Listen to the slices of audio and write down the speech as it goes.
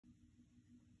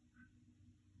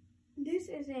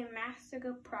This is a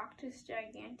Mastigoproctus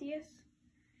giganteus,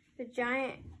 the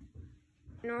giant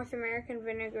North American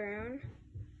Vinegaroon.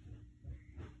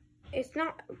 It's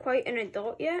not quite an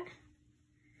adult yet,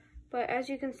 but as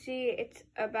you can see, it's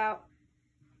about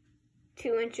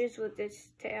 2 inches with its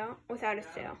tail, without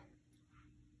its tail.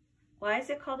 Why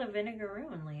is it called a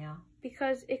Vinegaroon, Leo?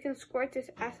 Because it can squirt this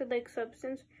acid-like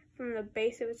substance from the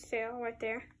base of its tail right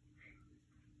there.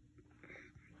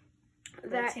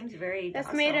 That seems very docile.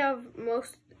 That's made of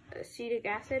most acetic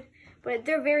acid, but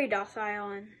they're very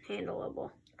docile and handleable.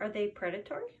 Are they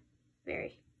predatory?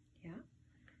 Very. Yeah.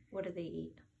 What do they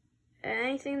eat?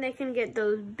 Anything they can get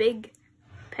those big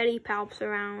pedipalps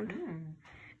around.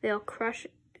 They'll crush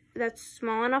it. That's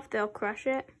small enough, they'll crush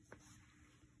it.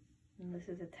 And this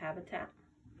is its habitat?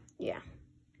 Yeah.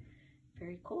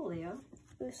 Very cool, Leo.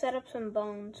 We set up some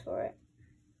bones for it.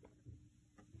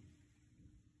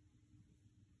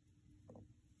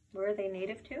 Where are they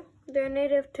native to? They're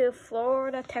native to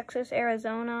Florida, Texas,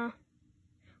 Arizona.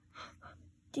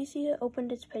 Do you see it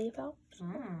opened its pedipalps?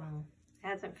 It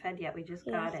hasn't fed yet. We just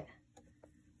got it.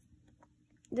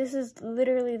 This is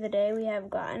literally the day we have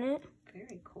gotten it.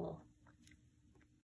 Very cool.